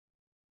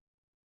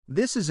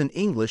This is an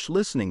English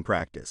listening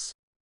practice.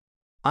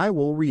 I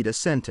will read a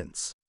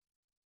sentence.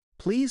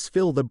 Please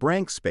fill the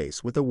blank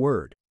space with a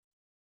word.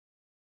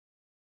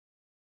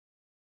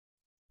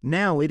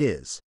 Now it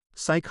is,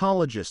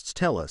 psychologists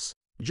tell us,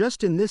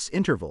 just in this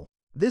interval,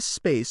 this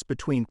space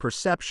between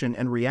perception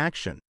and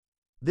reaction,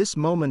 this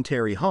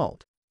momentary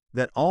halt,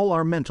 that all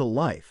our mental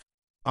life,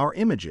 our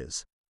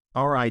images,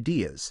 our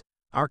ideas,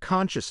 our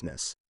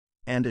consciousness,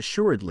 and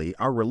assuredly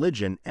our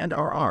religion and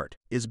our art,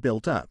 is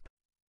built up.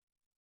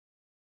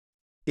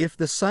 If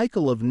the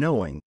cycle of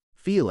knowing,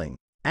 feeling,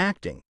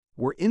 acting,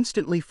 were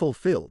instantly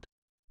fulfilled,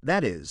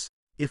 that is,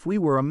 if we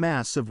were a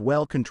mass of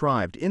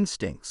well-contrived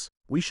instincts,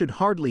 we should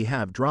hardly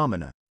have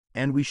dramana,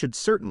 and we should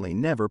certainly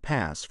never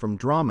pass from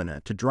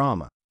dramana to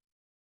drama.